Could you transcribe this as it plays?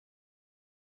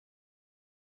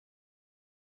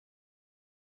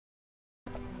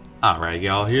Alright,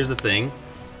 y'all, here's the thing.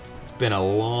 It's been a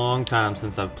long time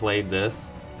since I've played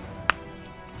this.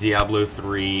 Diablo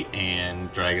 3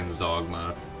 and Dragon's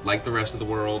Dogma, like the rest of the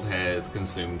world, has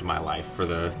consumed my life for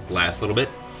the last little bit.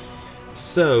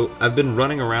 So, I've been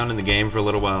running around in the game for a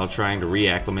little while trying to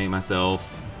reacclimate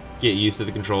myself, get used to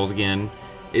the controls again.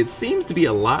 It seems to be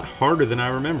a lot harder than I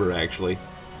remember, actually.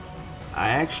 I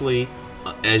actually,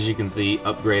 as you can see,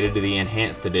 upgraded to the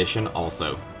Enhanced Edition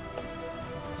also.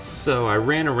 So I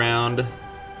ran around,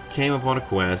 came upon a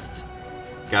quest,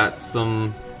 got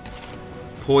some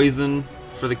poison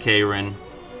for the Kayren,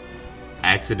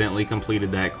 accidentally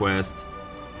completed that quest,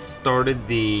 started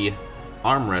the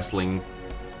arm wrestling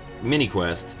mini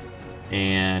quest,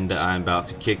 and I'm about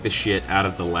to kick the shit out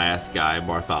of the last guy,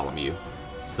 Bartholomew.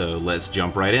 So let's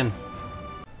jump right in.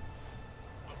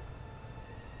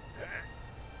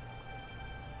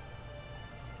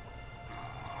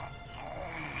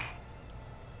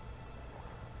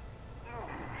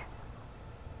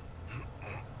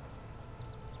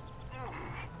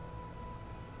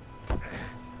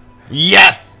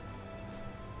 Yes!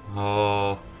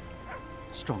 Oh.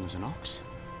 Strong as an ox.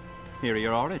 Here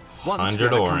you are it. Once 100 we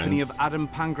had a orans. company of Adam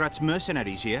Pangrat's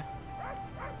mercenaries here.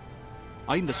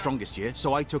 I'm the strongest here,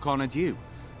 so I took on a due.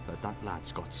 But that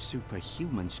lad's got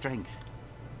superhuman strength.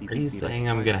 He Are you beat me like saying a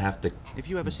I'm child. gonna have to If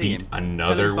you ever see beat him,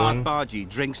 another tell him one? Bargy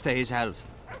drinks to his health.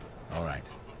 All right.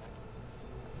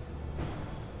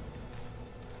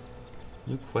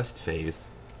 New quest phase.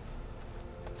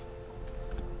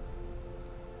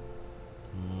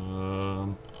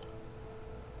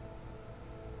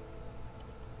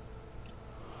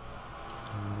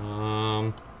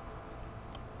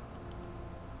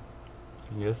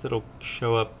 I guess it'll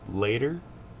show up later.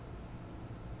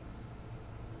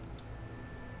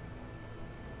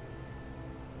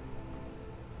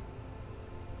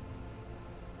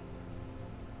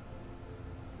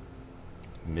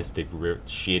 Mystic Rift,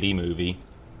 shitty movie.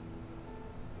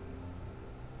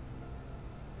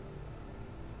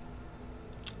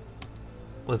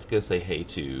 Let's go say hey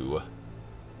to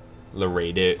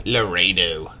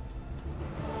Laredo.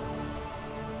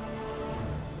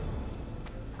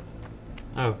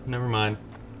 Oh, never mind.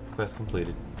 Quest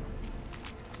completed.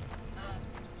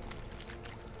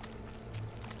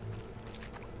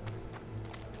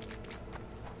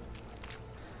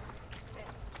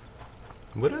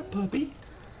 What up, puppy?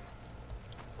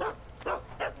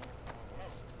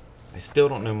 I still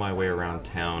don't know my way around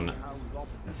town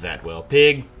that well.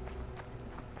 Pig!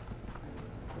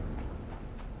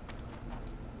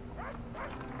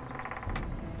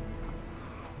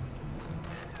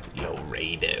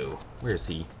 Laredo. Where is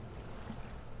he?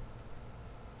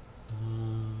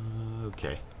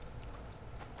 Okay.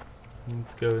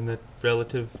 Let's go in that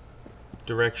relative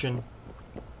direction.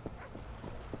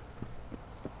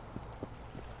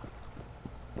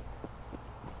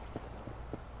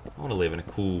 I want to live in a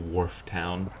cool wharf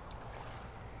town.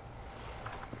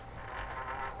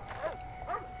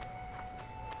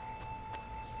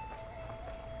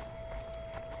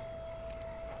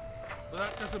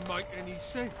 That doesn't make any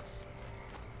sense.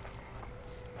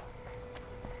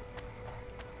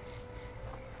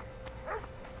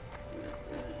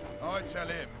 I tell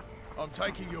him I'm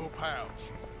taking your pouch.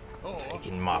 Or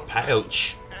Taking my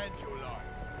pouch. and your life.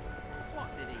 What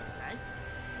did he say?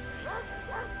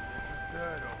 It's a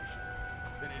third option.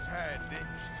 Then his hand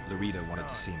itched. Laredo wanted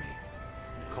to see me.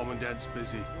 Commandant's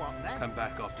busy. What then? Come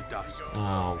back after dusk.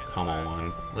 Oh, come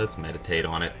on. Let's meditate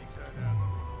on it.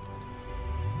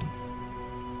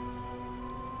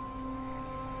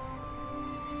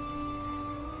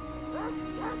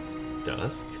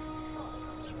 Dusk?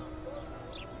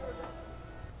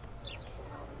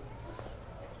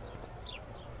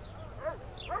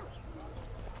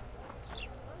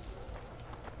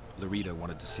 Laredo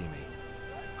wanted to see me.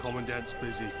 Commandant's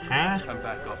busy. Huh? Come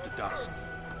back after dusk.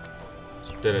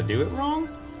 Did I do it wrong?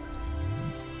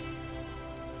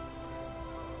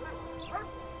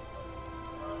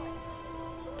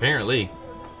 Apparently.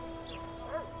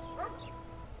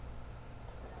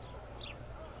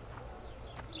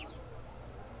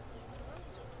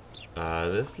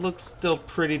 This looks still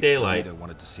pretty daylight. Laredo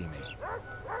wanted to see me.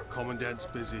 Commandant's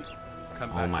busy. Come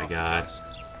Oh back my after god. dusk.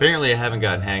 Apparently I haven't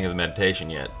gotten hang of the meditation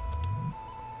yet.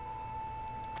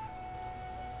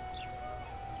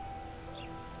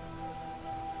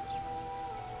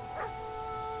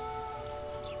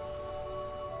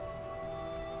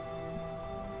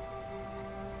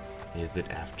 Is it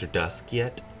after dusk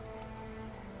yet?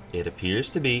 It appears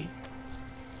to be.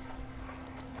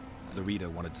 Laredo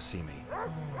wanted to see me.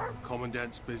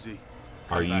 Commandant's busy.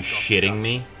 Are Come you back after shitting dusk.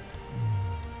 me?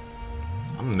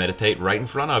 I'm gonna meditate right in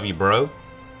front of you, bro.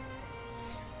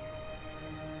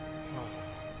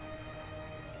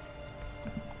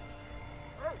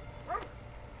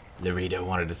 Laredo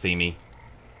wanted to see me.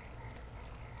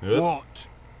 Oop. What?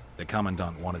 The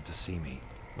Commandant wanted to see me.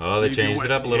 Oh, they Leave your changed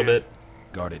it up a weapon little here. bit.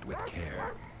 Guard it with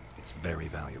care. It's very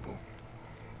valuable.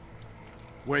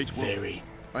 Wait, Wolf. Very.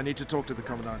 I need to talk to the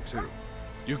Commandant too.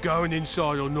 You going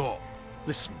inside or not?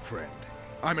 Listen, friend.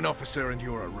 I'm an officer and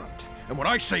you're a runt. And when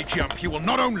I say jump, you will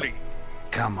not only...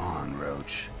 Come on,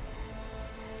 Roach.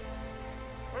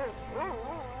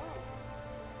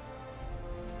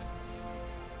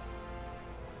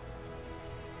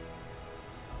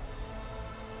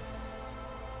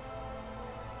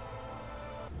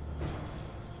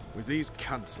 With these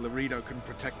cunts, Laredo can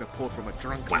protect the port from a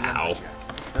drunken Wow.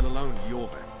 lumberjack, let alone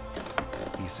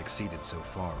Yorveth. He's succeeded so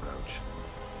far, Roach.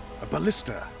 A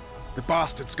ballista. The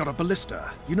bastard's got a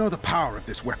ballista. You know the power of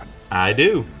this weapon. I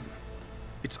do.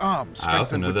 Its arms I also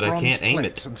strengthened know with that I bronze can't aim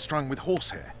plates it. and strung with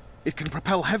horsehair. It can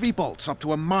propel heavy bolts up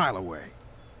to a mile away.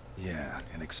 Yeah,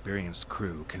 an experienced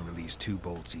crew can release 2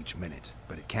 bolts each minute,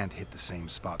 but it can't hit the same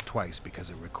spot twice because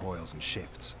it recoils and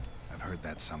shifts. I've heard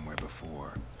that somewhere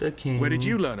before. The king. Where did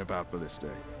you learn about ballistae?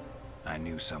 I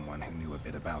knew someone who knew a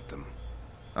bit about them.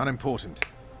 Unimportant.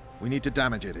 We need to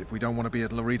damage it if we don't want to be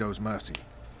at Laredo's mercy.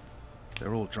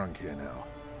 They're all drunk here now.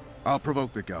 I'll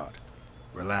provoke the guard.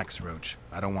 Relax, Roach.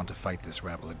 I don't want to fight this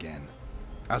rabble again.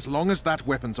 As long as that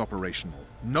weapon's operational,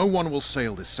 no one will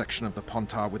sail this section of the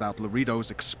Pontar without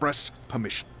Laredo's express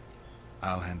permission.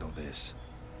 I'll handle this.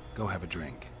 Go have a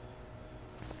drink.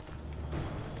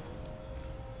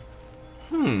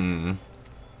 Hmm.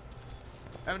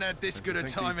 Haven't had this good a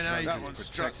time in ages.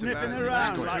 Sniffing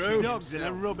around like dogs in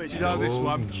a rubbish You know this Oh,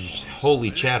 one?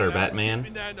 holy chatter, Batman.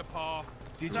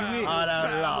 Did you hear? I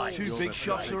don't like 2 big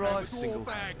shots arrived.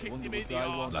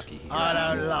 Lucky he I has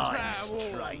don't you. like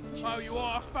strange. Oh, you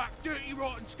are fat, dirty,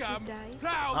 rotten scum. Good day.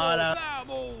 Plow I more, don't- plow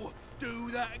more. Do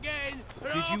that again.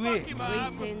 Did you hear?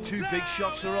 Greetings. 2 big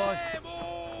shots arrived.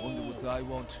 Plow Wonder what they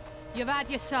want. You've had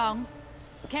your song.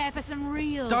 Care for some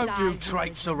real Don't you diversion?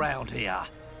 traipse around here.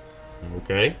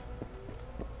 Okay.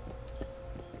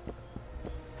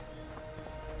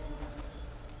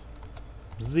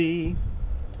 Z.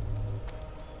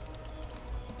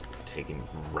 Taking.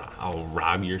 I'll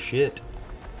rob your shit.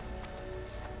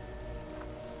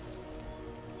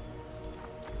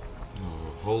 Oh,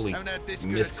 holy Haven't had this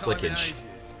good a time in misclickage.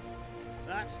 ages.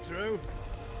 That's true.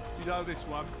 You know this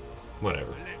one?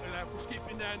 Whatever. A little apple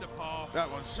skipping down the path. That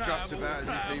one struts Plow about as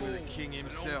more, if he plow were the more. king Along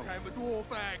himself. came a dwarf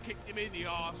and kicked him in the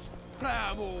arse.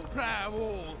 Plow more, plow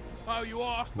more. Oh, you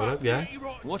are What up, fat, guy? dirty,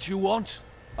 rotten. What you want,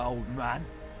 old man?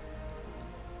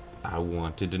 I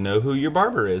wanted to know who your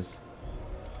barber is.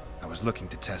 I was looking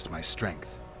to test my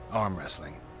strength. Arm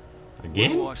wrestling. What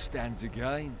Again? do I stand to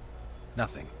gain?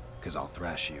 Nothing, because I'll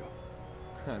thrash you.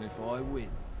 And if I win?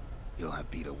 You'll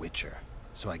have beat a Witcher.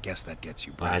 So I guess that gets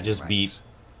you I bragging just rights. beat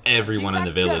everyone in the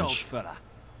You that old village. fella?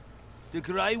 The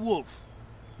Grey Wolf?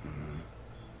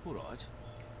 All right.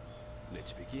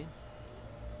 Let's begin.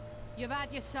 You've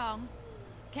had your song.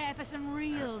 Care for some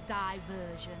real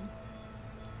diversion?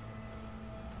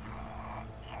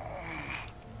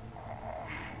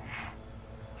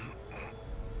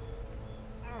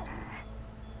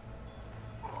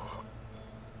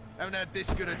 Haven't had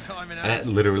this good a time in That ages.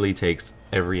 literally takes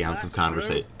every ounce of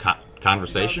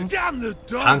conversation, Damn the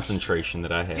dogs! concentration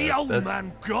that I have. The old That's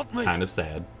man got me. kind of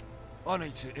sad. I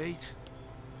need to eat.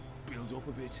 Build up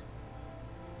a bit.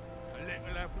 A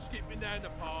little apple skipping down the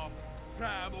path.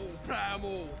 Plow more, plow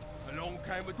more. Along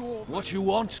came a dwarf. What you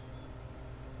want?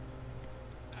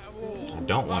 Plow more. I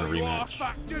don't want a Oh, you are rematch.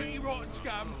 fat, dirty, rotten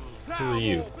scum. Plow Who are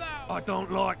you? more, plow I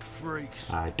don't like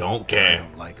freaks. I don't I care.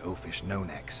 don't like oafish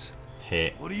no-necks.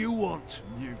 Hey. What do you want,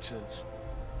 mutant?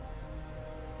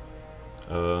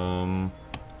 To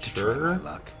try my Sure.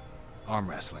 luck. Arm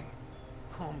wrestling.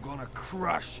 I'm gonna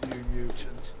crush you,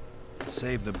 mutant.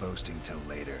 Save the boasting till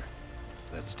later.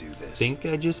 Let's do this. Think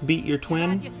I just beat your You've had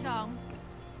twin? your song.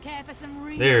 Care for some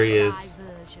real There he is.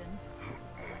 diversion?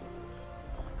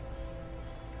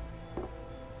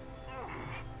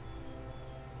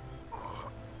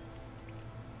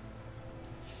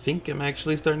 Think I'm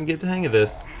actually starting to get the hang of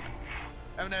this.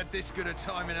 Haven't had this good a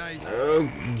time in ages. Oh,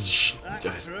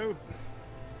 That's true.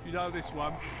 You know this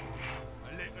one?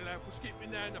 A little apple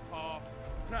skipping down the path.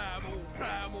 Plow more,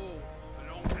 plow more.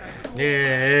 Along came a dwarf.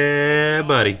 yeah,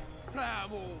 buddy. Plow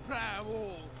more, plow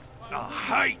more.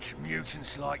 I hate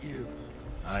mutants like you.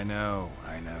 I know,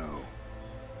 I know.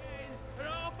 And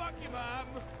I'll fuck you,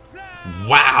 mum. Plow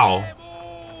Wow.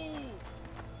 more.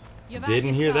 You've had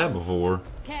Didn't your hear that song. before.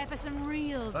 Care for some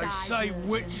real They say diversion?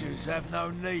 witches have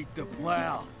no need to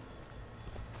plough.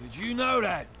 Did you know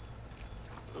that?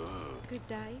 Good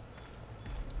day.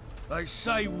 They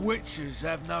say witches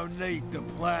have no need to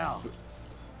plough.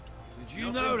 Did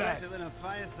you know that? Did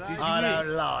you I hear?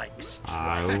 don't like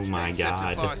Oh my Except a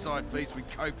god. fireside feast with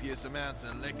copious amounts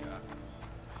of liquor.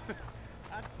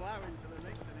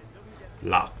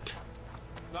 Locked.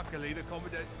 Luckily, the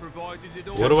Commandant's provided it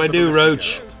all. What do I do,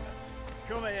 Roach?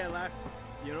 Come here, lass.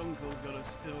 Your uncle's got a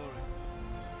story.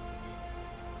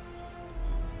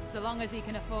 So long as he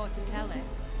can afford to tell it.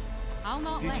 I'll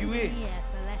not Did let you him hear? here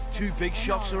for less than 2 big 10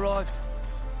 shots hours. arrived.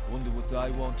 Wonder what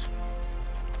they want.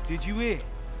 Did you hear?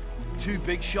 2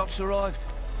 big shots arrived.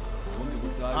 Wonder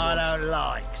what they I want. don't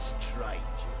like strangers.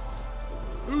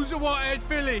 Who's a white-haired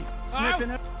filly? Sniffing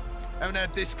her? Haven't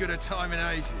had this good a time in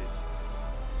ages.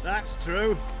 That's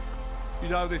true. You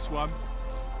know this one.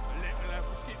 A little lad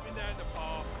was skipping down the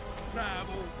path.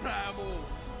 Pramble, pramble.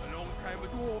 Along came a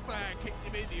dwarf and kicked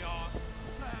him in the arse.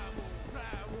 Pramble,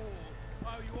 pramble.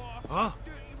 Oh, you are Huh?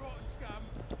 dirty rotten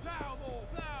scum. Pramble,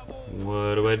 pramble.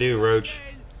 What do I do, Roach?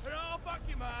 And I'll fuck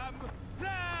your mum.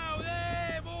 Plow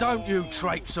them all. Don't you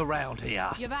traipse around here.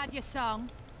 You've had your song.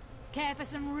 Care for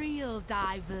some real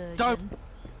diversion? Don't-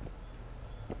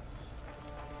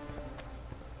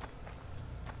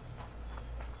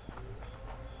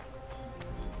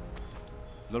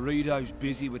 Laredo's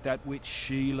busy with that witch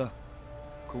Sheila.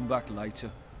 Come back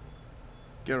later.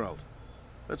 Geralt,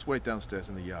 let's wait downstairs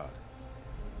in the yard.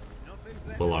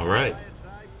 Well, alright.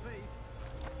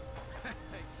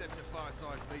 Except a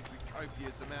fireside feast with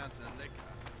copious amounts of liquor.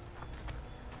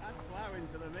 Add flour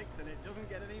into the mix and it doesn't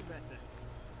get any better.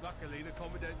 Luckily, the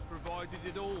Commandant's provided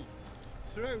it all.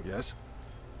 True. Yes?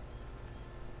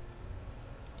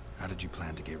 How did you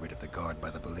plan to get rid of the guard by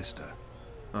the ballista?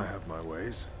 I have my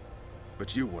ways.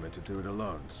 But you wanted to do it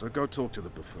alone, so go talk to the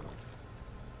buffoon.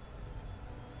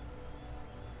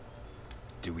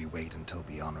 Do we wait until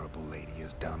the Honorable Lady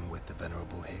is done with the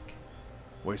Venerable Hick?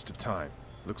 Waste of time.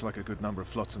 Looks like a good number of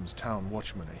Flotsam's town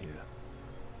watchmen are here.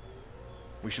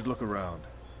 We should look around.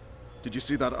 Did you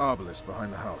see that arbalist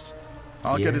behind the house?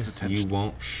 I'll get his Yes, attention. you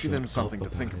won't Give him shut something up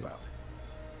to think about it. about.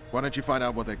 Why don't you find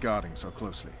out what they're guarding so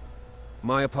closely?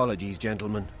 My apologies,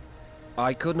 gentlemen.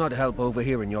 I could not help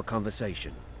overhearing your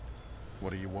conversation.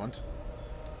 What do you want?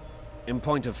 In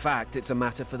point of fact, it's a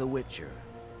matter for the Witcher.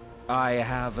 I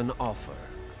have an offer.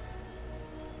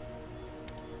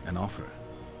 An offer?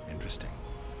 Interesting.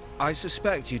 I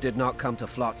suspect you did not come to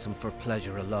Flotsam for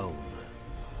pleasure alone.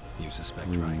 You suspect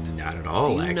right. Not at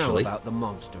all, Do you know actually. about the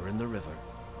monster in the river?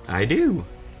 I do.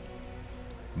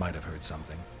 Might have heard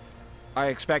something. I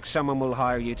expect someone will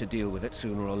hire you to deal with it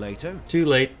sooner or later. Too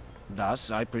late. Thus,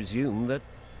 I presume that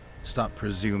Stop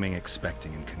presuming,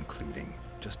 expecting, and concluding.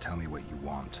 Just tell me what you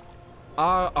want.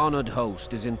 our honored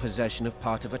host is in possession of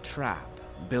part of a trap,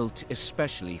 built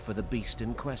especially for the beast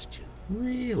in question.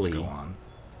 Really? Go on.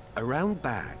 Around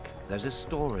back, there's a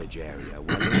storage area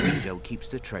where Laredo keeps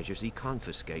the treasures he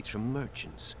confiscates from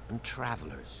merchants and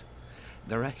travelers.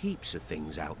 There are heaps of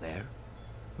things out there.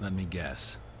 Let me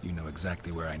guess. You know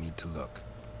exactly where I need to look.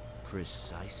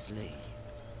 Precisely.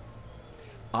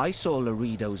 I saw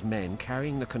Laredo's men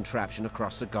carrying the contraption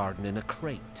across the garden in a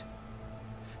crate.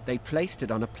 They placed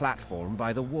it on a platform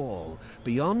by the wall,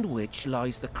 beyond which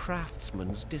lies the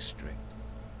craftsman's district.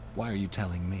 Why are you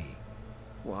telling me?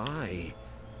 Why?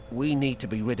 We need to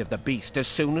be rid of the beast as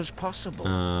soon as possible.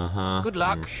 Uh-huh. Good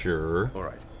luck. I'm sure. All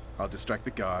right. I'll distract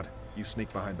the guard. You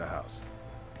sneak behind the house.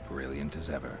 Brilliant as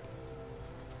ever.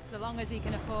 So long as he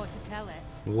can afford to tell it.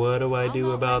 What do I I'll do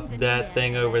not about lend him that here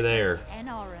thing for over less than there? 10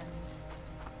 orens.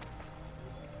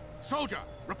 Soldier,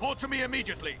 report to me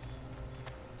immediately.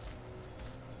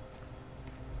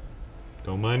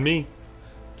 Don't mind me.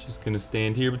 Just gonna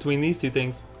stand here between these two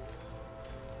things.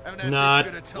 Haven't had Not-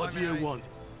 this good a time What do in you ages. want?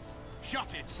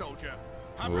 Shut it, soldier.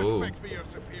 Have Whoa. respect for your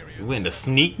superiors. We went into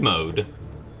sneak mode.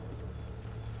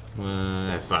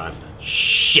 F5.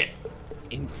 Shit.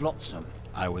 In Flotsam.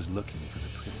 I was looking for the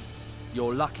proof.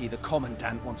 You're lucky the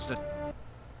Commandant wants to...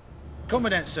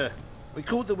 Commandant, sir. We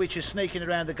caught the witches sneaking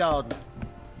around the garden.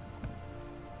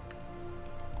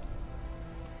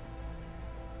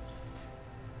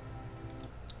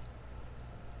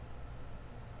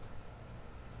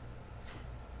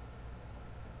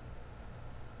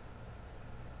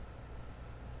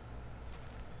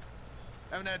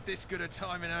 Haven't had this good a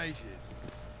time in ages.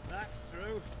 That's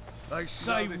true. They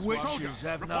say this witches Soldier,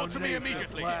 have no report to me need to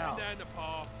immediately. plough. Down the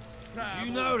path. Did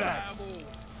you Pramble, know that? pramble.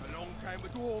 Along came a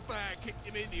dwarf and kicked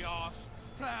him in the arse.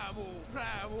 Pramble,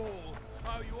 pramble.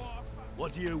 Oh, you are.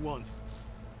 What do you want?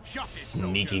 Shut it,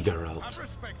 Sneaky soldier. Geralt. Have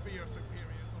respect for your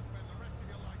superiors or spend the rest of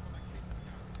your life on a king's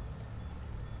couch.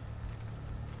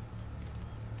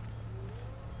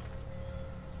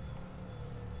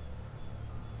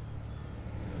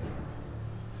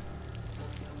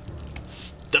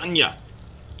 Stun ya.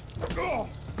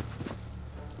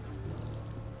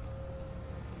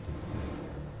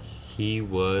 He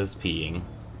was peeing.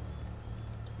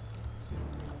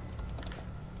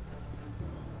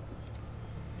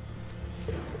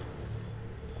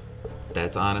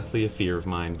 That's honestly a fear of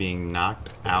mine, being knocked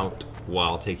out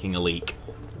while taking a leak.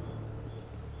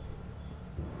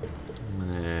 I'm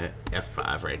gonna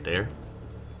F5 right there.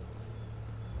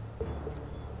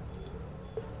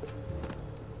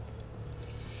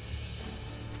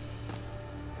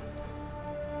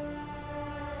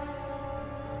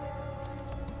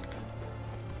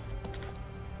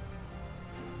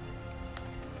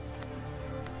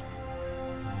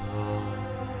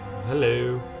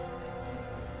 Hello.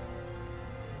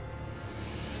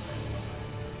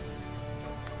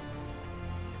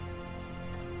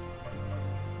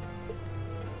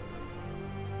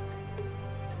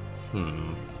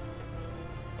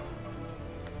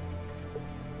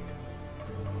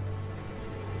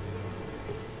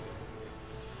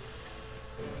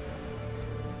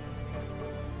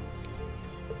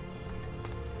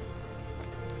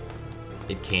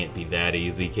 It can't be that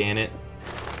easy, can it?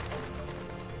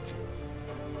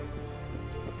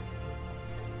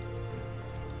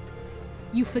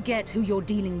 You forget who you're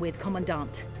dealing with,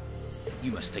 Commandant.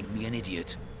 You must think me an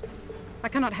idiot. I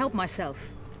cannot help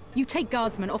myself. You take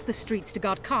guardsmen off the streets to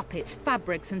guard carpets,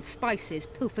 fabrics, and spices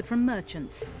pilfered from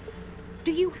merchants.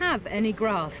 Do you have any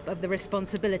grasp of the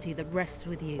responsibility that rests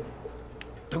with you?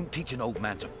 Don't teach an old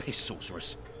man to piss,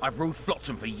 sorceress. I've ruled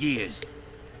Flotsam for years.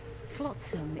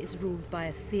 Flotsam is ruled by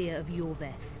a fear of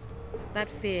Yorveth. That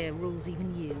fear rules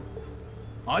even you.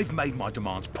 I've made my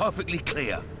demands perfectly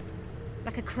clear.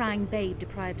 Like a crying babe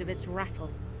deprived of its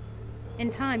rattle.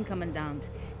 In time, Commandant,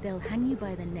 they'll hang you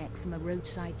by the neck from a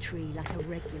roadside tree like a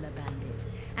regular bandit.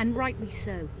 And rightly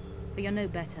so, for you're no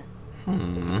better.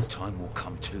 Time will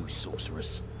come too,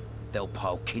 sorceress. They'll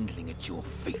pile kindling at your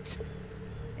feet.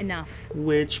 Enough.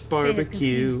 Which Fear has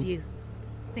confused barbecue? you.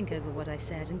 Think over what I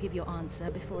said and give your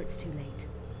answer before it's too late.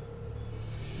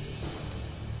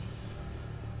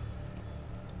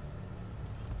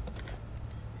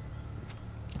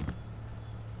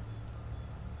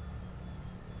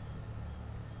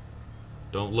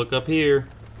 Don't look up here.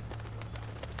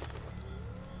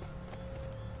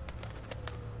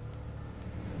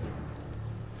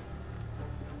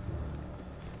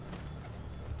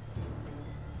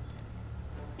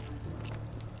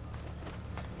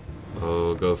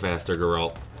 Oh, go faster,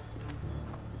 Geralt.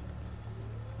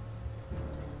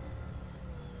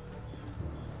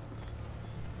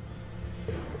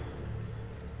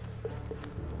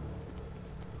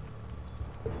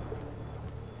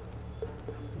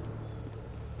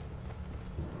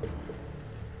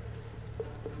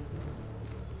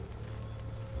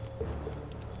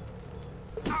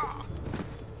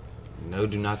 No,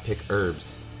 do not pick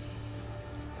herbs.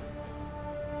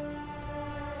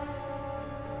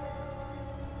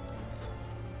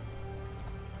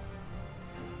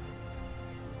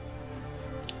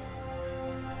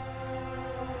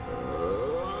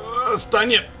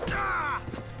 Stun you.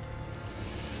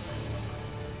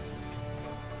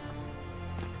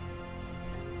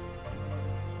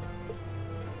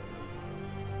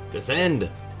 Descend.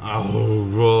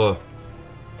 Oh.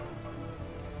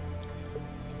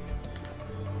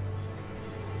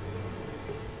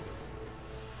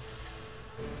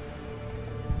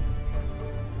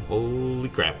 Holy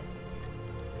crap.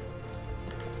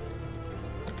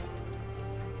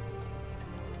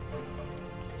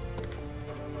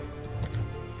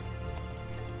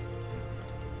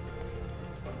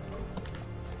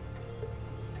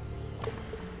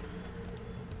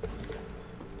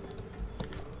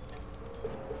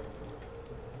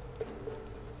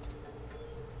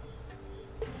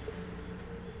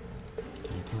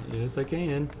 Yes, I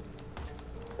can.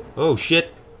 Oh,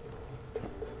 shit.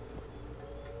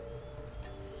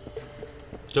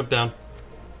 Jump down.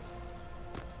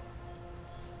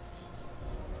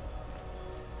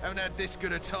 Haven't had this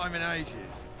good a time in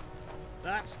ages.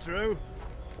 That's true.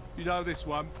 You know this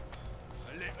one.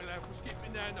 A little lad was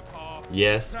skipping down the path.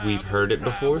 Yes, we've heard it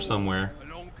before somewhere.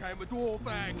 Along came a dwarf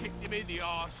and kicked him in the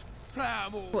arse.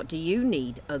 What do you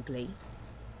need, ugly?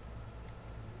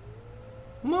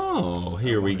 Oh,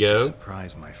 here we I wanted go. to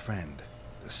surprise my friend,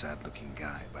 the sad-looking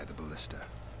guy by the ballista.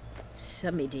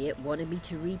 Some idiot wanted me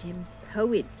to read him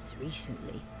poems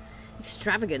recently.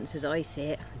 Extravagance, as I say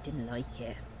it. I didn't like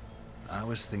it. I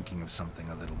was thinking of something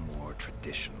a little more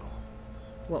traditional.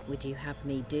 What would you have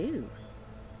me do?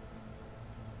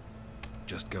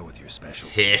 Just go with your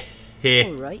specialty.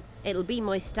 All right, it'll be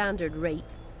my standard rate.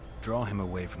 Draw him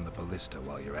away from the ballista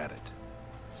while you're at it.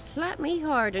 Slap me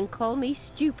hard and call me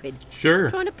stupid. Sure.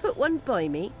 Trying to put one by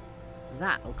me?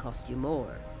 That'll cost you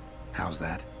more. How's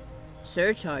that?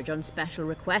 Surcharge on special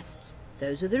requests.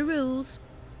 Those are the rules.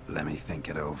 Let me think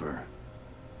it over.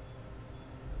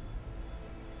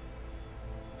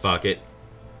 Fuck it.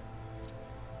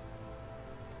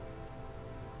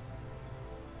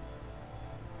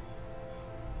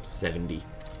 $70.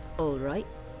 All right.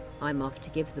 I'm off to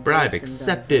give the Bribe boys some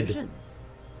accepted. diversion.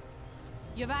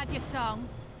 You've had your song.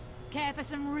 Care for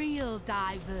some real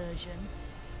diversion?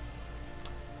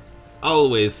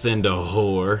 Always send a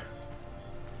whore.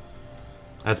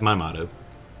 That's my motto.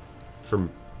 For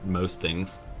most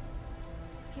things.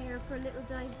 Care for a little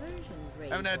diversion, Grey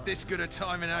Haven't had One? this good a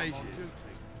time in ages.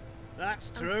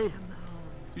 That's true.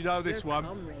 You know this Your one.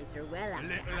 comrades are well A after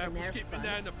little having elf their skipping fun.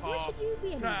 down the Why path. should you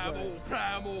be any Pramble, worse?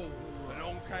 pramble.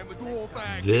 Along came a dwarf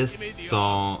and This kicked him in the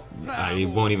song, arse. I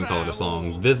Pramble, won't even call it a song.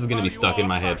 pramble. This is gonna be Oh, stuck you in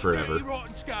my are head fat, forever. dirty,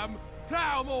 rotten scum.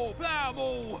 Plow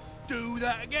more. Do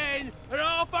that again, and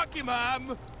I'll fuck your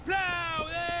mum. Plow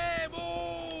them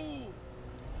all.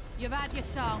 You've had your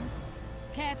song.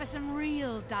 Care for some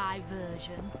real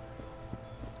diversion?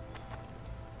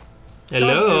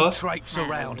 Hello? Don't do traipse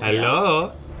around here.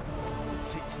 Hello?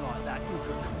 Tits like that, you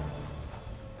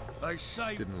could... They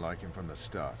say Didn't like him from the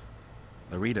start.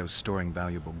 Laredo's storing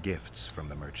valuable gifts from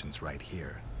the merchants right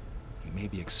here. He may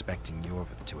be expecting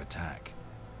Yorvith to attack.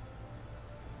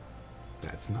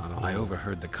 That's not all. I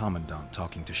overheard the Commandant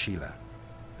talking to Sheila.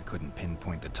 I couldn't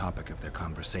pinpoint the topic of their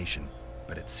conversation,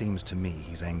 but it seems to me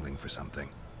he's angling for something.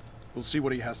 We'll see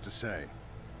what he has to say.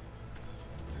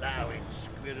 Allowing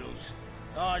squirrels.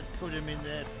 I'd put him in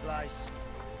their place.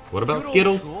 What about Good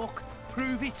old Skittles? talk.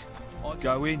 Prove it. I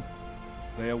go in.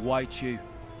 They await you.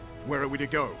 Where are we to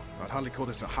go? I'd hardly call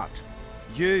this a hut.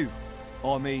 You,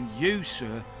 I mean you,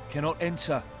 sir, cannot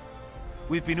enter.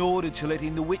 We've been ordered to let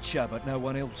in the Witcher, but no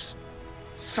one else.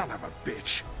 Son of a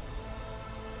bitch.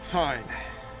 Fine.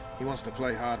 He wants to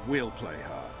play hard, we'll play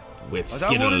hard. With I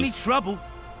Skittles. don't want any trouble.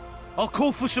 I'll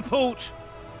call for support.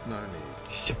 No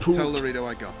need. Support. Tell Laredo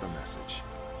I got the message.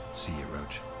 See you,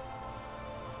 Roach.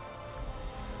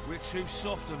 We're too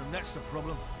soft on them, that's the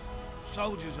problem.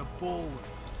 Soldiers are bored.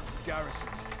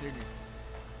 Garrison's thinning.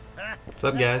 What's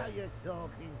up, guys? Now you're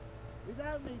talking. We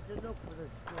don't need to look for the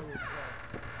squirrels.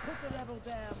 Put the level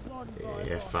down one by one.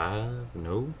 F5?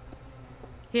 No?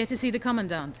 Here to see the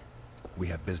Commandant. We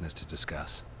have business to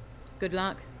discuss. Good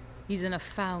luck. He's in a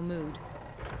foul mood.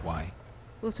 Why?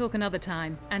 We'll talk another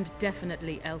time, and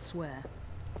definitely elsewhere.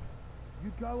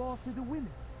 you go after the women.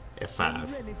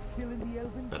 F5. Relics killing the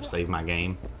elven Better save my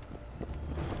game.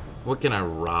 What can I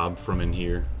rob from in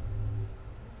here?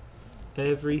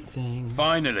 Everything.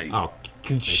 Finally! Oh,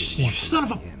 They you didn't want to son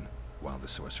let of a... me in while the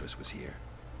sorceress was here.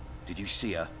 Did you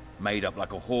see her? Made up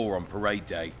like a whore on parade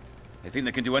day. They think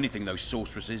they can do anything, those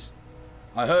sorceresses.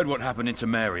 I heard what happened in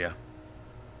Temeria.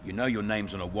 You know your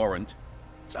name's on a warrant.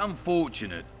 It's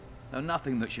unfortunate, though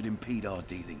nothing that should impede our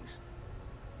dealings.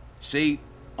 See,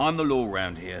 I'm the law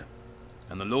round here,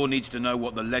 and the law needs to know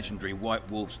what the legendary White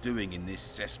Wolf's doing in this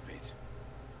cesspit.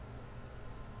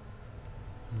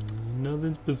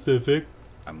 Nothing specific.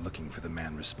 I'm looking for the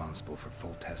man responsible for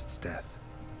Foltest's death.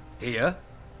 Here?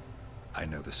 I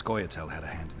know the Scoia'tael had a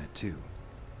hand in it too.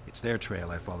 It's their trail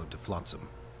I followed to Flotsam.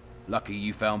 Lucky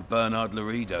you found Bernard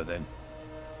Laredo, then.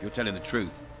 If you're telling the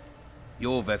truth,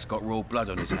 Yorveth's got raw blood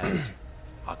on his hands.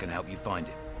 I can help you find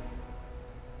it.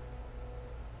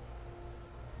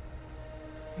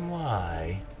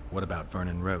 Why? What about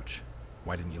Vernon Roach?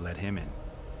 Why didn't you let him in?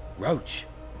 Roach?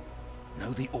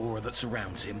 Know the aura that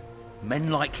surrounds him? Men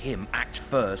like him act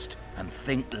first and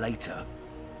think later.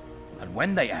 And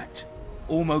when they act,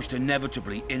 almost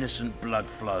inevitably innocent blood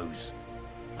flows.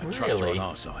 I trust you're on Really?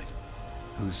 our side.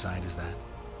 Whose side is that?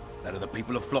 That are the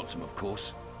people of Flotsam, of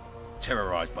course.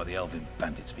 Terrorized by the elven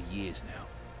bandits for years now.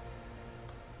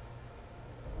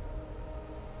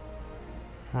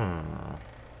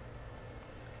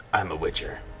 I'm a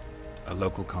witcher. A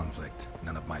local conflict,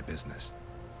 none of my business.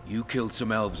 You killed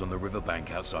some elves on the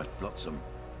riverbank outside Flotsam.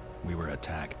 We were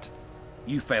attacked.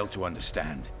 You failed to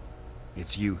understand.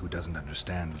 It's you who doesn't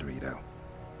understand, Laredo.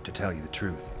 To tell you the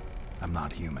truth, I'm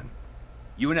not human.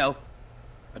 You an elf?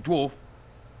 A dwarf?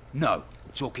 No,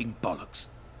 talking bollocks.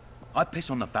 I piss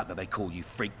on the fact that they call you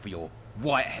freak for your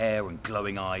white hair and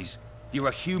glowing eyes. You're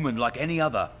a human like any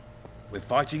other. We're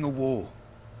fighting a war.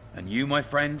 And you, my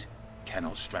friend,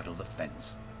 cannot straddle the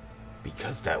fence.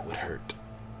 Because that would hurt.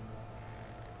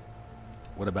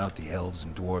 What about the elves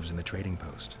and dwarves in the trading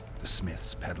post? The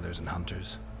smiths, peddlers, and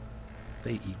hunters?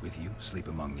 They eat with you, sleep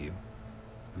among you.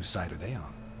 Whose side are they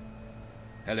on?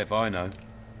 Hell if I know.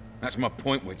 That's my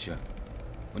point, Witcher.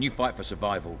 When you fight for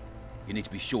survival, you need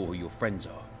to be sure who your friends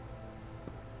are.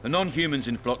 The non-humans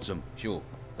in Flotsam, sure,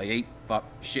 they eat, fuck,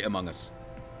 shit among us.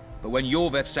 But when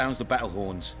Yorveth sounds the battle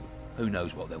horns, who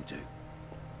knows what they'll do.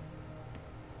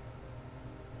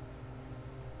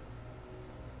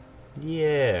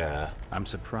 Yeah. I'm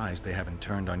surprised they haven't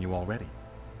turned on you already.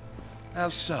 How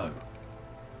so?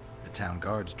 The town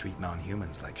guards treat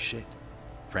non-humans like shit.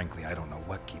 Frankly, I don't know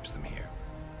what keeps them here.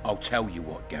 I'll tell you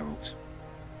what, Geralt.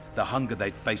 The hunger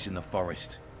they'd face in the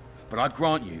forest. But I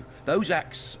grant you, those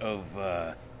acts of,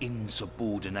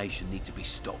 insubordination need to be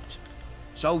stopped.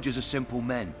 Soldiers are simple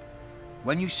men.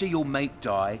 When you see your mate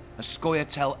die, a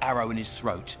Scoia'tael arrow in his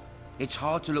throat, it's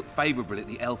hard to look favourable at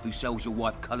the elf who sells your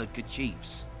wife coloured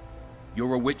kerchiefs.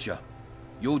 You're a witcher.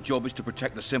 Your job is to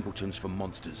protect the simpletons from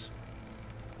monsters.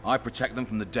 I protect them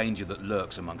from the danger that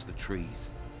lurks amongst the trees.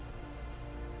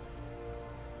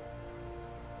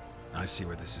 I see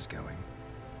where this is going.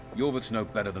 Yorveth's no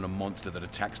better than a monster that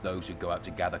attacks those who go out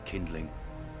to gather kindling.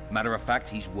 Matter of fact,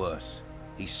 he's worse.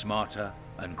 He's smarter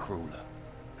and crueler.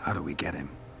 How do we get him?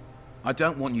 I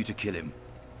don't want you to kill him.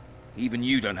 Even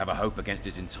you don't have a hope against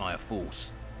his entire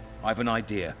force. I've an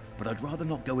idea, but I'd rather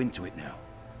not go into it now.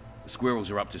 The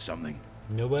squirrels are up to something.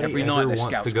 Nobody Every ever night their wants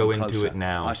scouts to go come into closer. it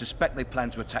now. I suspect they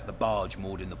plan to attack the barge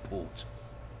moored in the port.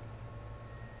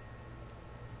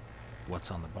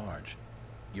 What's on the barge?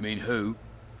 You mean who?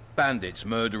 Bandits,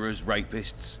 murderers,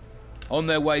 rapists. On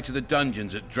their way to the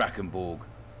dungeons at Drakenborg.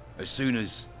 As soon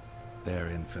as... Their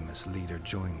infamous leader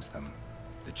joins them.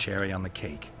 The cherry on the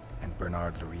cake, and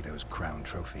Bernard Laredo's crown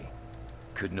trophy.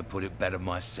 Couldn't have put it better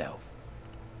myself.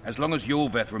 As long as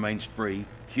Yorveth remains free,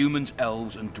 humans,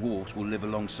 elves, and dwarves will live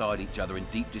alongside each other in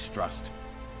deep distrust.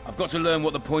 I've got to learn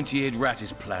what the pointy-eared rat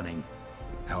is planning.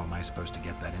 How am I supposed to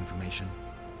get that information?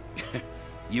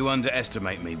 You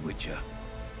underestimate me, Witcher.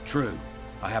 True,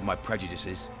 I have my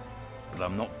prejudices, but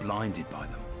I'm not blinded by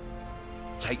them.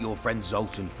 Take your friend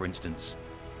Zoltan, for instance.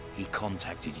 He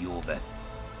contacted Yorveth.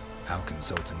 How can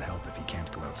Zoltan help if he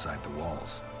can't go outside the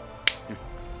walls?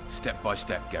 Step by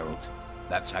step, Geralt.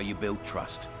 That's how you build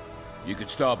trust. You could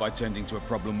start by tending to a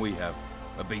problem we have.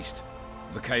 A beast.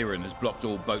 The Kayren has blocked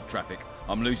all boat traffic.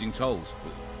 I'm losing tolls.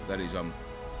 That is, the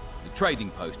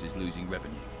trading post is losing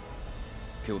revenue.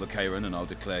 Kill the Kayren and I'll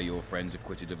declare your friends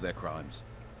acquitted of their crimes.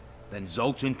 Then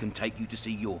Zoltan can take you to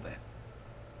see Yorveth.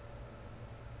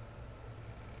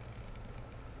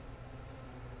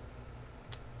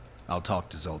 I'll talk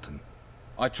to Zoltan.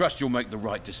 I trust you'll make the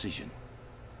right decision.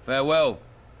 Farewell.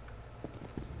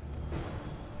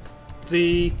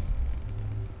 See?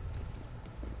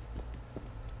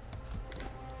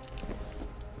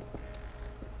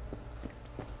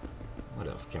 What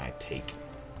else can I take?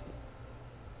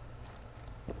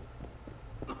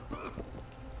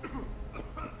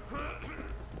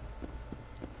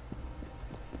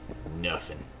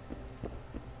 Nothing.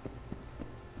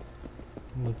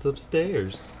 What's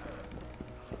upstairs?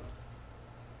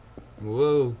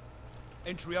 Whoa.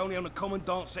 Entry only on the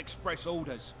Commandant's express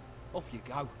orders. Off you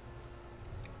go.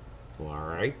 Well,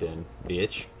 alright then,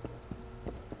 bitch.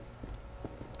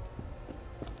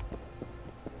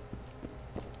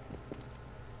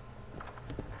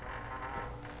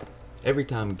 Every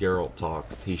time Geralt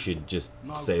talks, he should just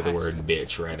say the word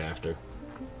bitch right after.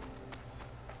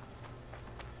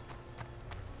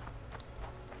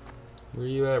 Where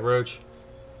you at, Roach?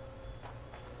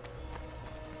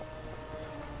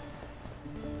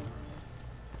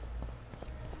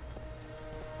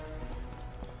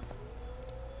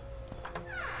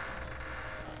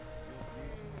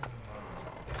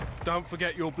 Don't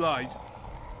forget your blade.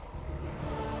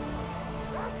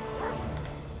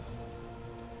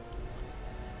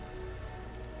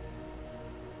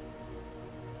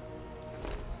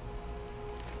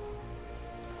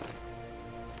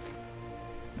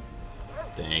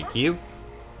 Thank you.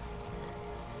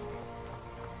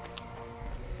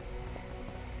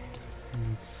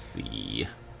 Let's see.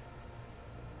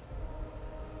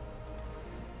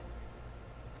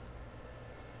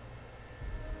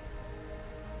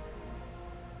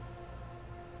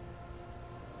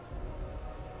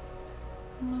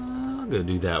 I'll go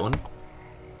do that one.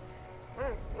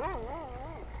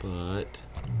 But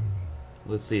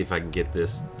let's see if I can get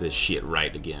this shit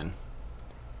right again.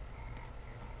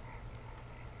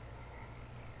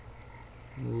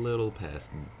 A little past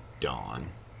dawn.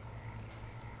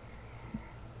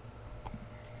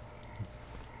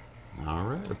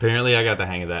 Alright, apparently I got the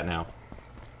hang of that now.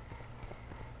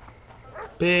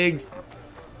 Pigs!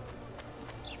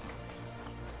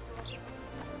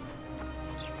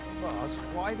 Boss,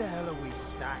 why the hell are we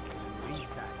stacking and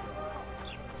restacking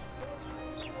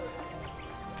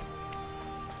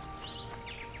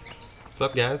this?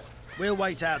 What's up, guys? We'll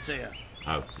wait out here.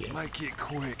 Oh, yeah. Make it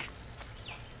quick.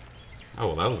 Oh,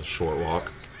 well, that was a short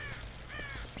walk.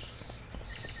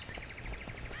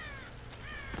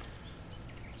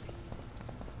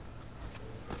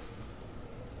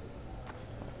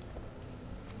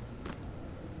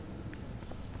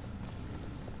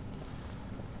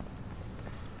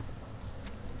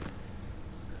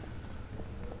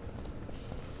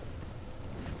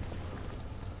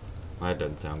 That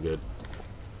doesn't sound good.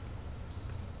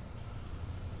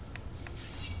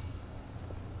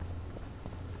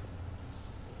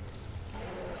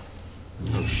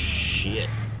 Oh, shit.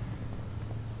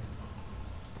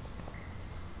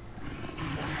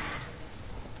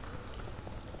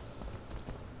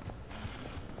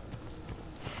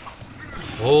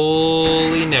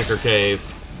 Holy Necker Cave.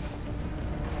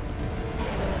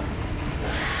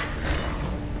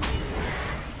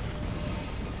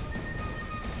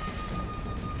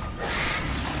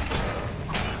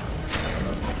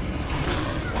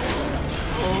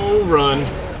 Oh, run.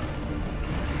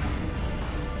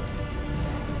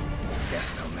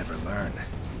 Guess they'll never learn.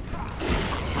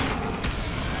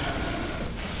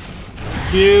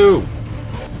 You.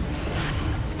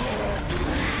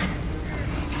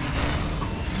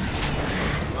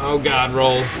 Oh God,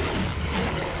 roll.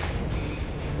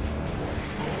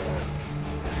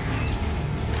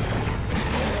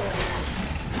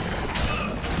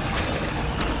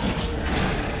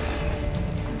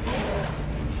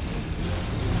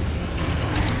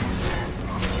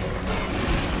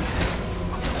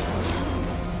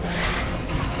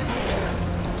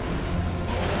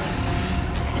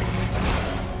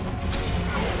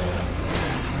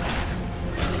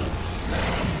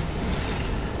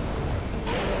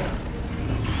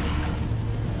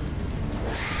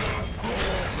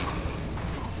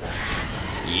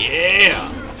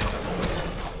 Yeah!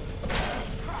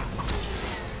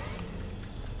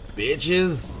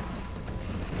 Bitches!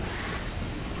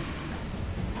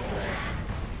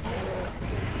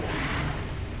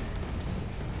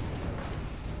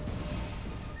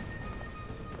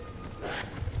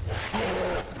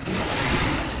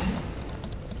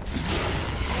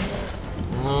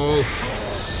 Oh,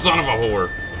 son of a whore.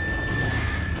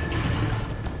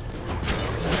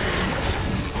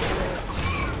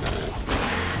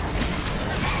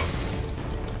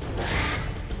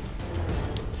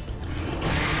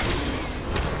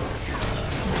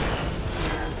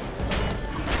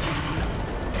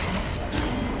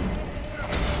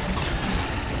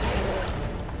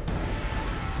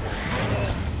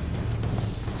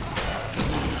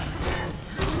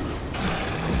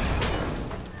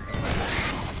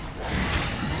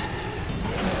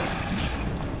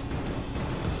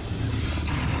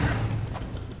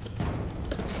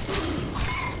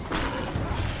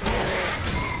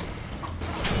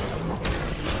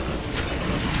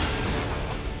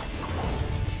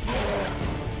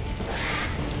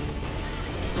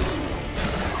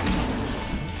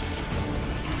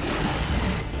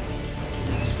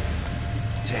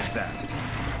 Take that.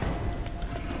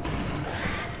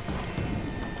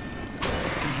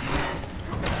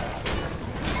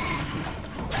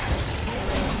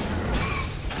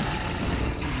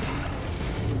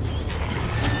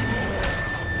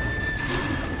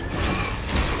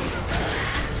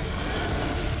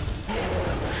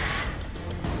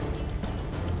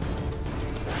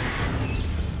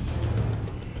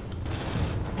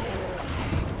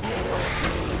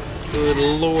 Good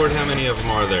Lord, how many of them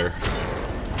are there?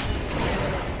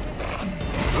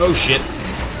 Oh shit.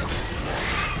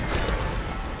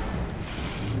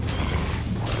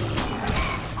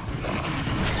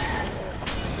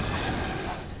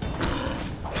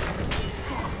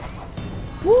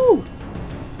 Woo!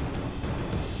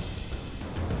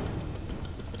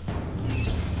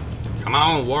 Come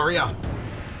on, warrior.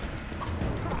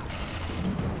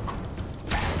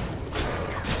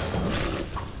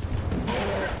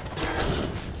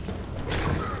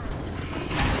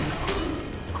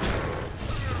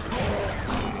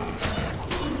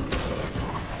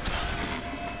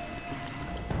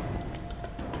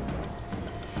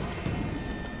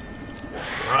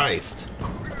 Christ.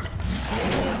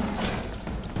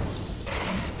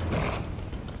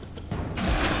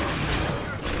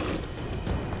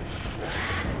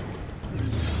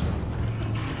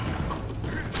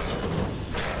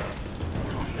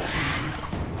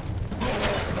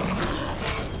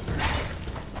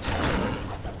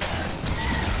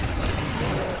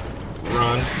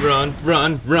 Run, run,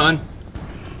 run, run.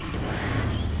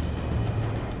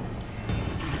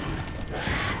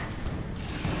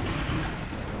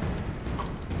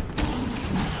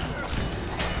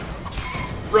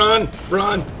 Run!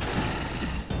 Run!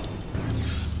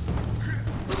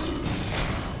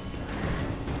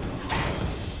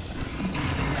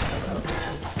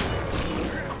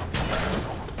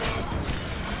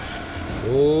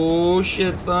 Oh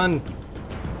shit, son.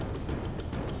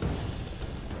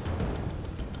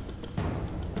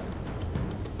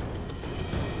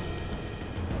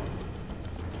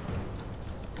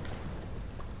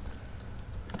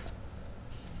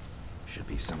 Should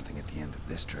be something at the end of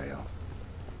this trail.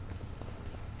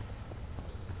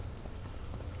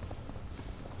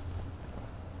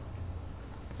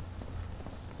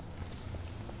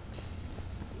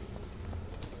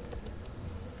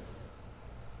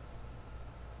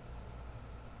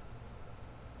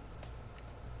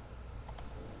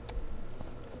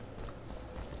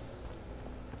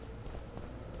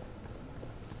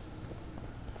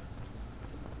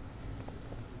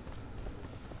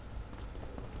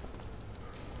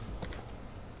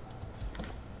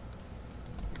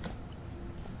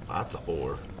 Lots of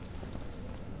ore.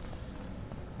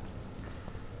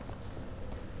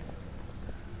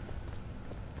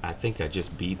 I think I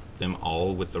just beat them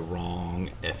all with the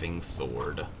wrong effing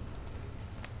sword.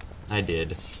 I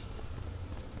did.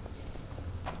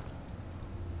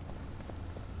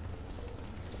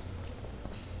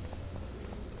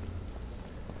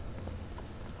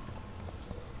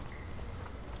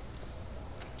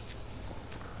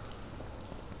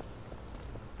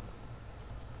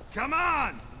 Come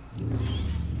on!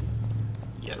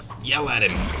 Yes, yell at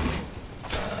him.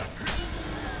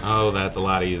 Oh, that's a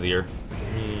lot easier.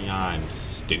 I'm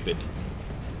stupid.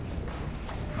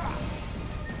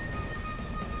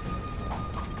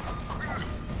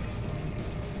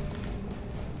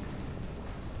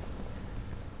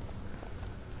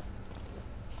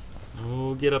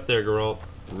 Oh, get up there, girl.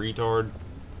 Retard.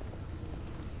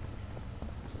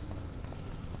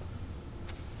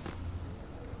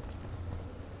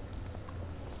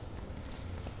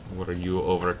 What are you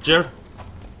over here?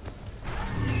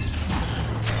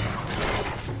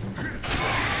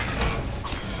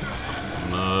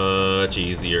 Much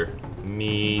easier.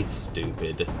 Me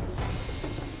stupid.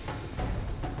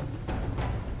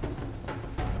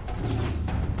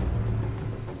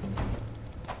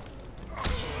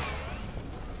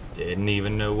 Didn't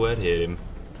even know what hit him.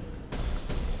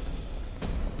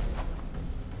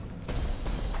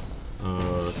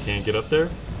 Can't get up there?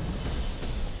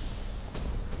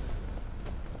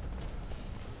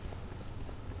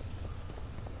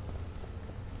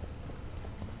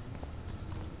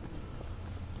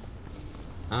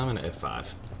 I'm gonna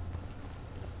F5.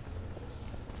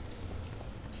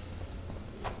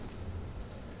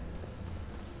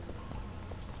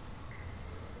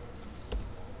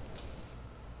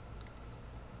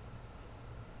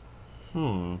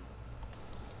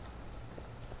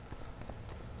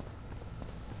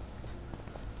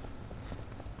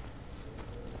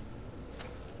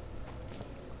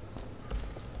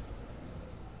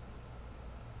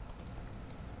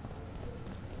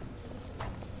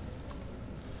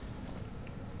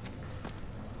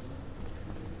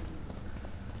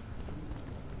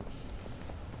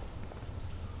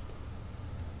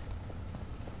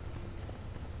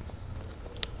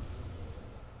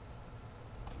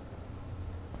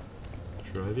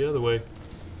 Try the other way.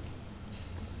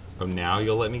 Oh, now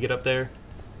you'll let me get up there?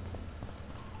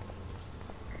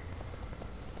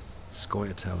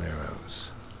 Scoia'tael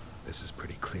arrows. This is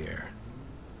pretty clear.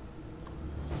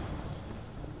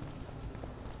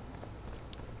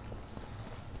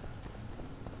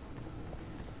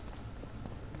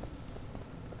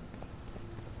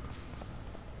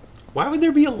 Why would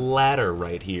there be a ladder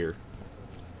right here?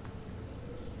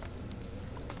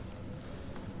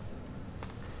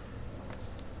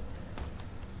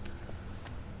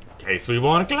 In case we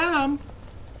want to climb.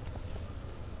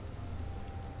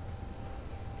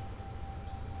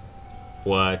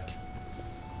 What?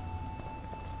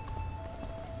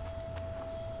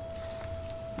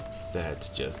 That's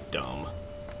just dumb.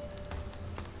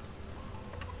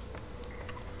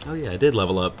 Oh yeah, I did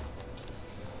level up.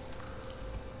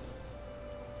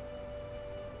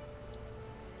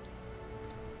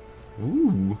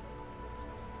 Ooh.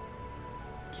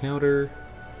 Counter.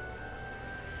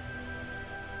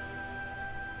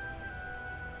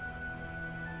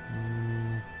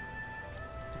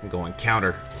 I'm going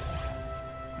counter.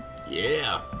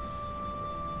 Yeah.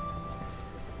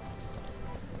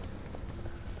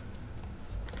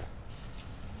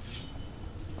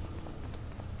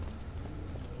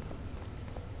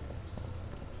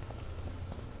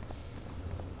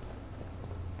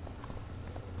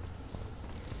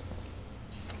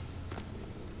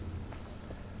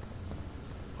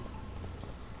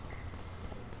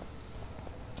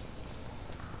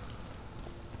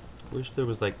 Wish there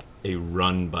was like a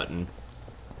run button.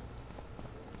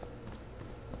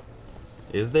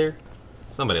 Is there?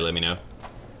 Somebody let me know.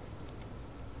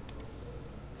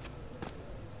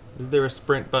 Is there a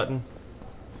sprint button?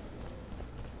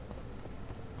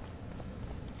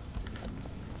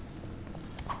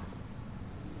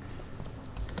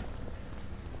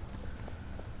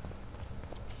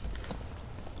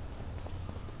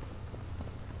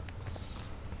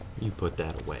 You put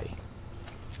that away.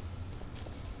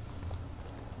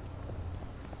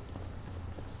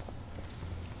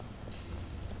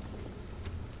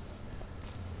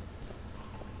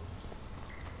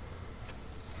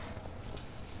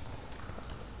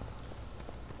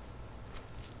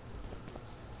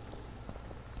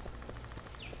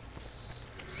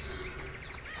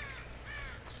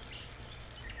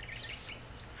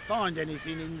 Find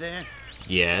anything in there?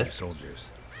 Yes. 2 soldiers.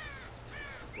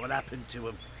 What happened to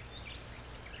them?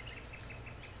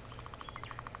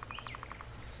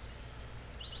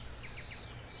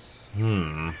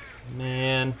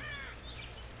 Man.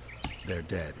 They're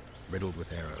dead, riddled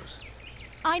with arrows.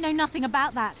 I know nothing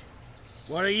about that.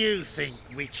 What do you think,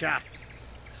 Witcher?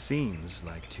 Seems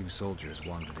like 2 soldiers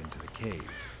wandered into the cave,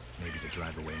 maybe to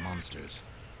drive away monsters.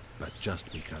 But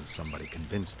just because somebody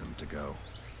convinced them to go.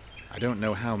 I don't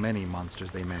know how many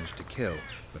monsters they managed to kill,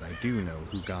 but I do know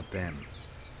who got them.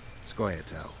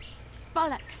 Scoia'tael.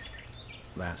 Bollocks.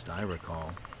 Last I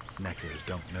recall, nekkers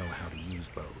don't know how to use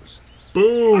bows.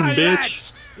 Boom, Hey, bitch!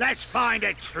 lads, let's find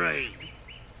a tree.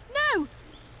 No!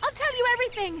 I'll tell you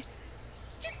everything.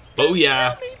 Just Oh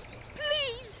yeah. tell me,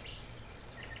 please.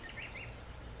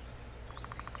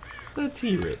 Let's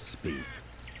hear it. Speak.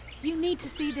 You need to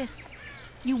see this.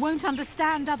 You won't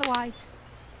understand otherwise.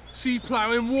 See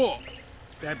ploughing what?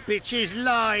 The bitch is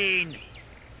lying.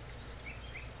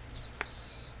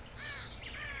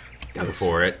 Go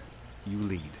for it. You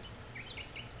lead.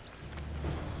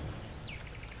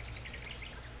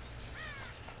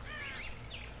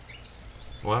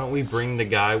 Why don't we bring the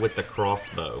guy with the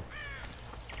crossbow?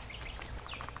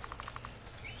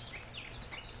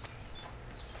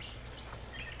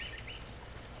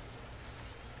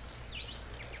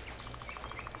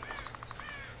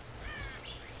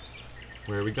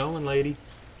 Where are we going, lady?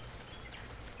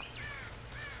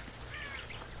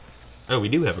 Oh, we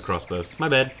do have a crossbow. My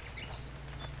bad.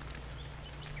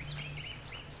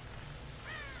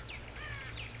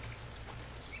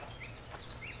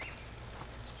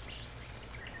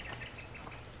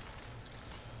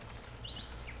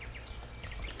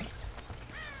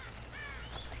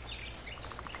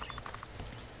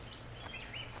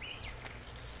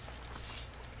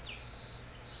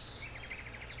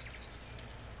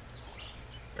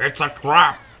 It's a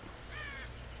trap!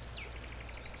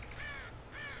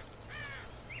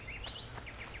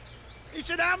 It's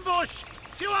an ambush!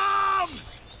 To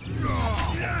arms!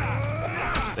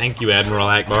 Thank you, Admiral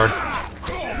Akbar.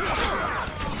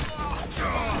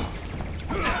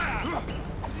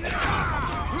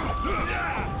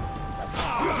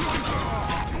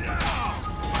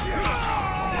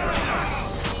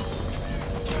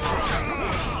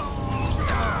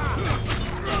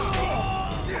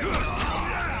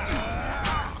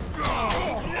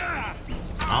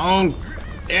 On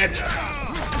edge.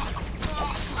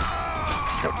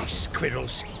 Bloody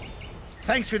squirrels.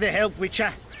 Thanks for the help,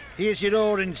 Witcher. Here's your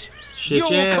orange. Shit,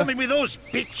 You're yeah. coming with us,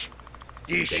 bitch.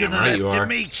 You shouldn't right have you left are.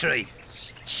 Dimitri.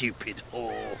 Stupid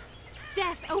whore.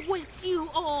 Death awaits you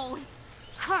all.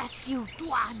 Curse you,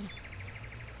 Dwan.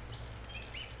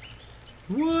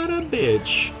 What a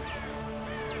bitch.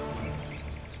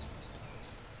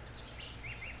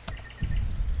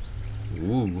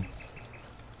 Ooh.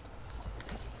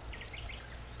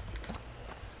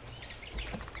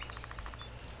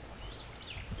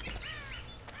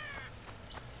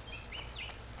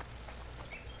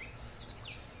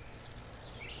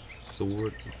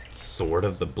 Sword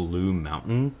of the Blue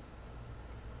Mountain.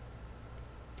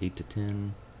 8 to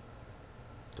 10.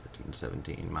 13 to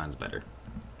 17. Mine's better.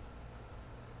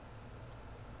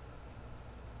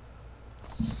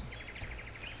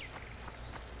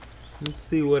 Let's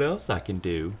see what else I can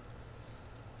do.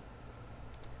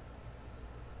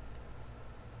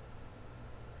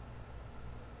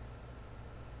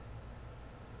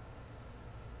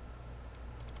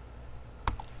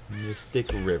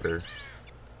 Mystic River.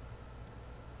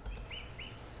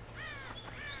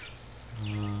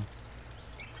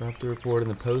 Drop the report in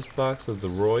the post box of the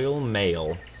Royal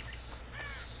Mail.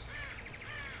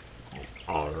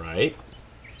 Alright.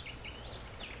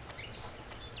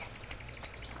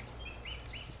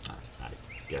 I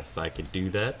guess I could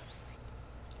do that.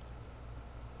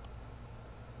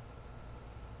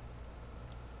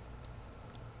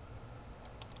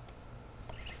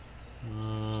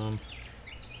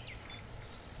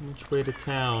 Which way to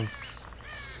town?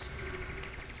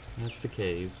 That's the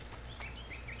cave.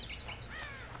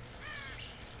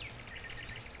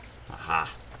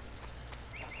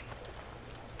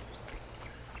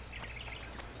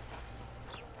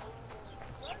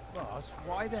 us.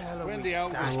 Why the hell are When we the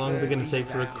elders How long is it going to take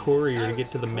for a courier to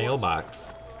get to the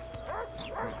mailbox?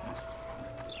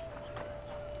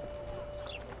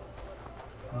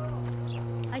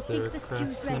 I Is there think a the stew's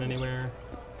craftsman ready. anywhere?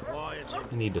 I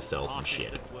need to sell some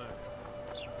shit.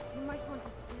 You might want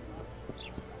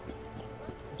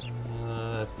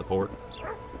to That's the port.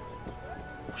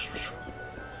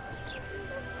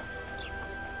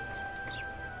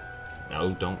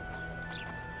 No, don't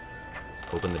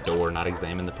open the door, not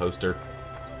examine the poster.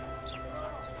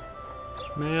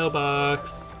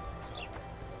 Mailbox.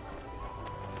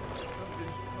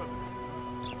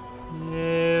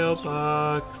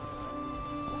 Mailbox.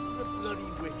 What was a bloody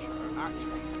witcher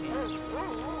actually mean?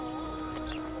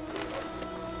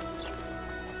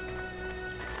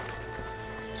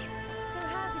 So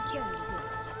how's it going, dear?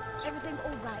 Everything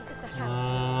all right at the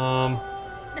house?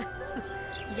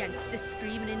 Youngster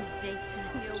screaming in data,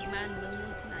 and the old man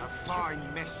lonely tonight. A fine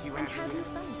mess you And have how do here. you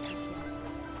find Kayren?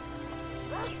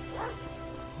 I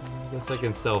guess I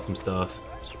can sell some stuff.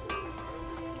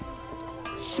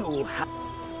 So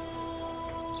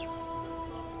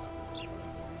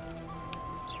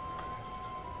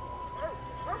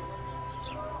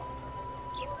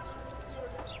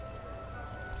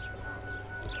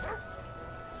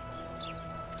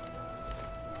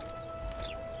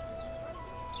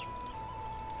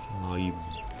So you,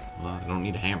 well, I don't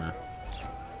need a hammer.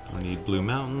 I need Blue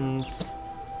Mountains.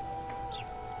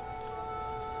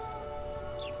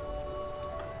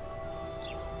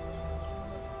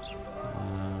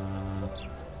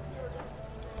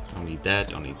 Don't need that,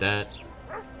 don't need that.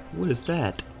 What is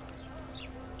that?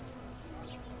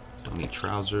 Don't need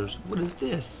trousers. What is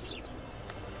this?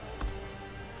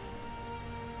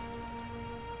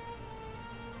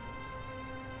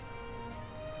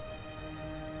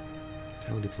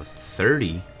 Vitality plus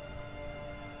 30?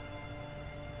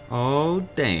 Oh,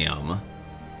 damn.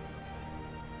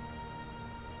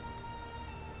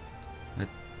 That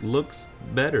looks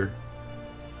better.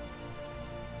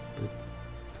 But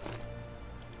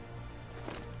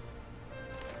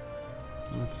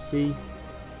let's see.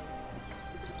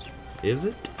 Is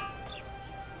it?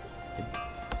 I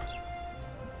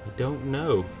don't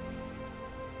know.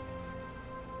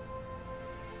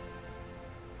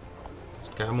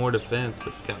 It's got more defense,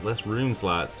 but it's got less rune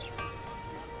slots.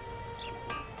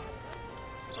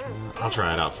 I'll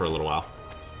try it out for a little while.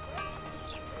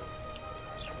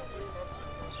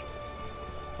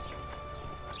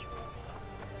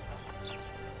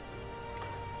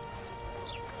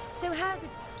 So how's it?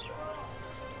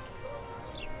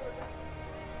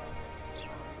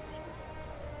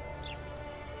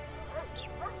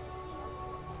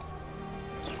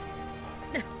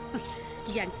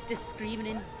 Youngster screaming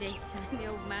in data, and the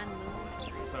old man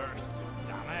lonely. thirst,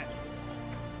 damn it.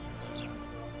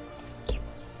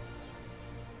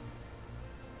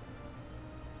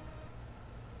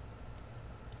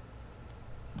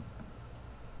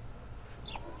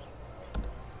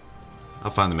 I'll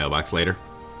find the mailbox later.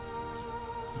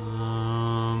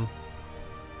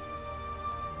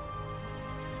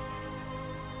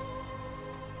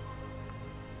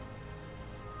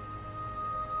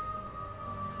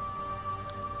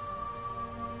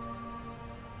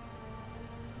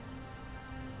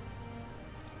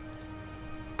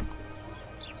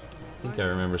 I think I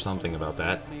remember something about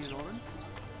that.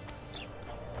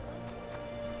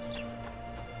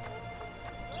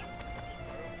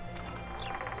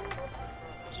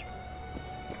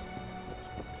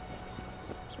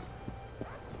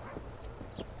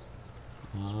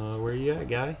 Where you at,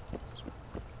 guy?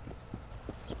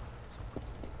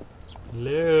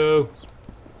 Hello?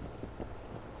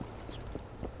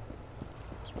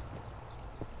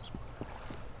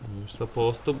 You're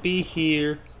supposed to be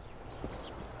here.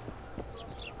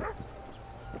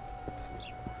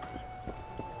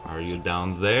 Are you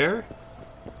down there?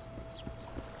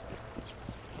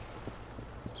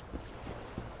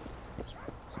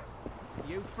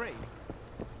 You free?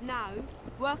 No,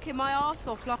 working my arse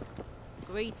off like...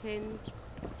 Greetings.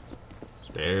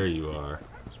 There you are.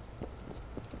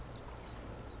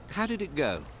 How did it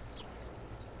go?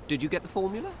 Did you get the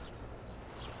formula?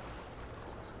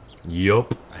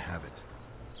 Yup. I have it.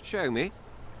 Show me.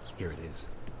 Here it is.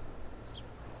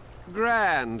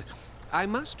 Grand. I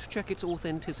must check its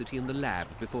authenticity in the lab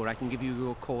before I can give you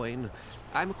your coin.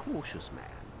 I'm a cautious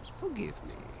man. Forgive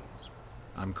me.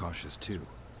 I'm cautious too.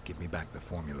 Give me back the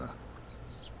formula.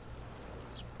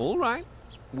 All right.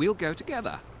 We'll go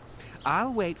together.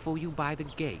 I'll wait for you by the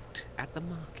gate at the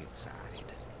market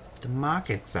side. The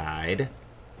market side?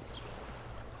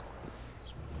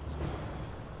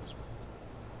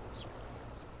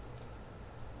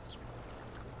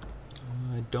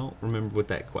 I don't remember what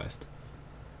that quest.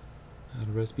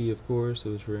 The recipe, of course, it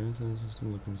was for instance,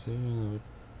 looking serious.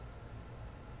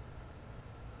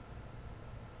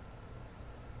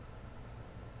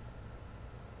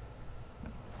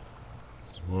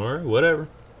 Alright, whatever.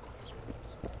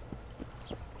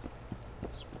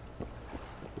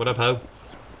 What up, ho?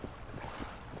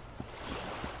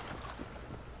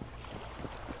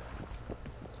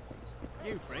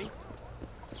 You free?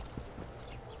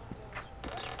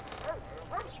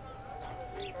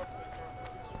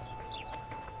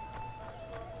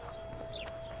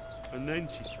 And then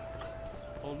she says,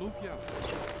 I love you.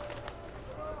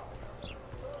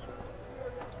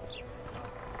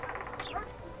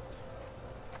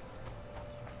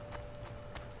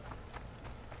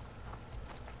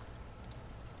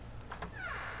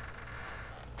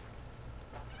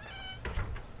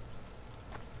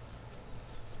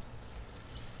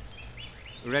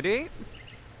 Ready?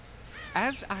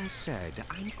 As I said,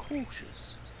 I'm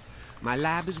cautious. My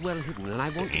lab is well hidden, and I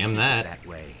want to keep it that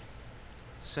way.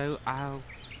 So I'll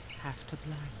have to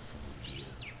blindfold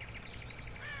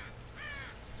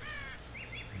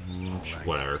you. Right,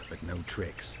 whatever. But no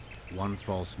tricks. One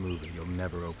false move and you'll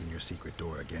never open your secret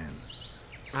door again.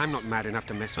 I'm not mad enough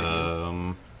to mess with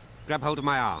you. Grab hold of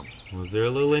my arm. Was there a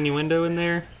little innuendo in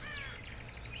there?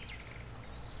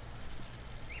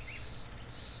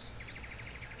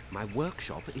 My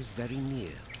workshop is very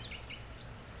near.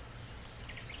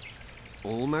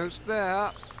 Almost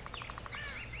there.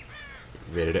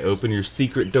 Ready to open your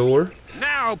secret door?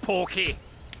 Now, Porky!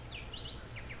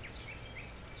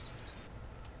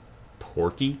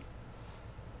 Porky?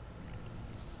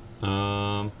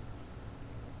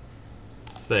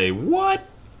 Say what?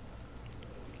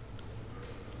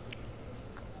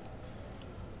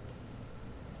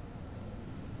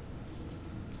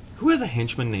 Who has a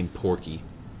henchman named Porky?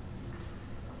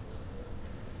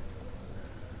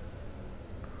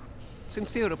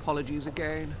 Sincere apologies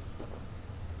again.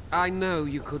 I know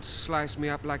you could slice me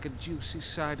up like a juicy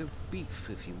side of beef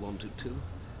if you wanted to.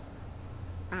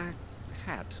 I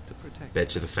had to protect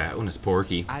Bet you the fat one is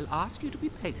Porky. I'll ask you to be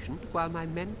patient while my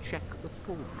men check the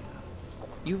formula.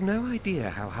 You've no idea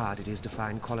how hard it is to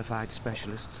find qualified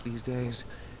specialists these days.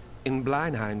 In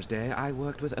Bleinheim's day, I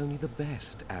worked with only the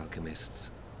best alchemists.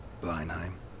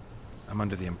 Bleinheim? I'm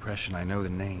under the impression I know the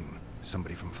name.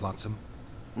 Somebody from Flotsam?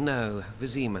 No,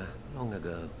 Vizima, long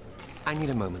ago. I need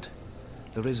a moment.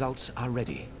 The results are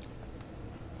ready.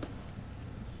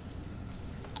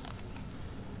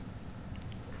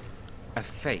 A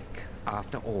fake,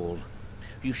 after all.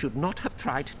 You should not have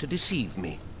tried to deceive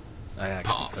me. I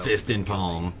actually felt fist in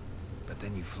palm. guilty. But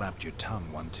then you flapped your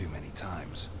tongue one too many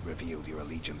times, revealed your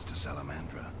allegiance to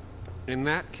Salamandra. In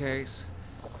that case,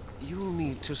 you'll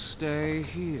need to stay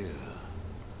here.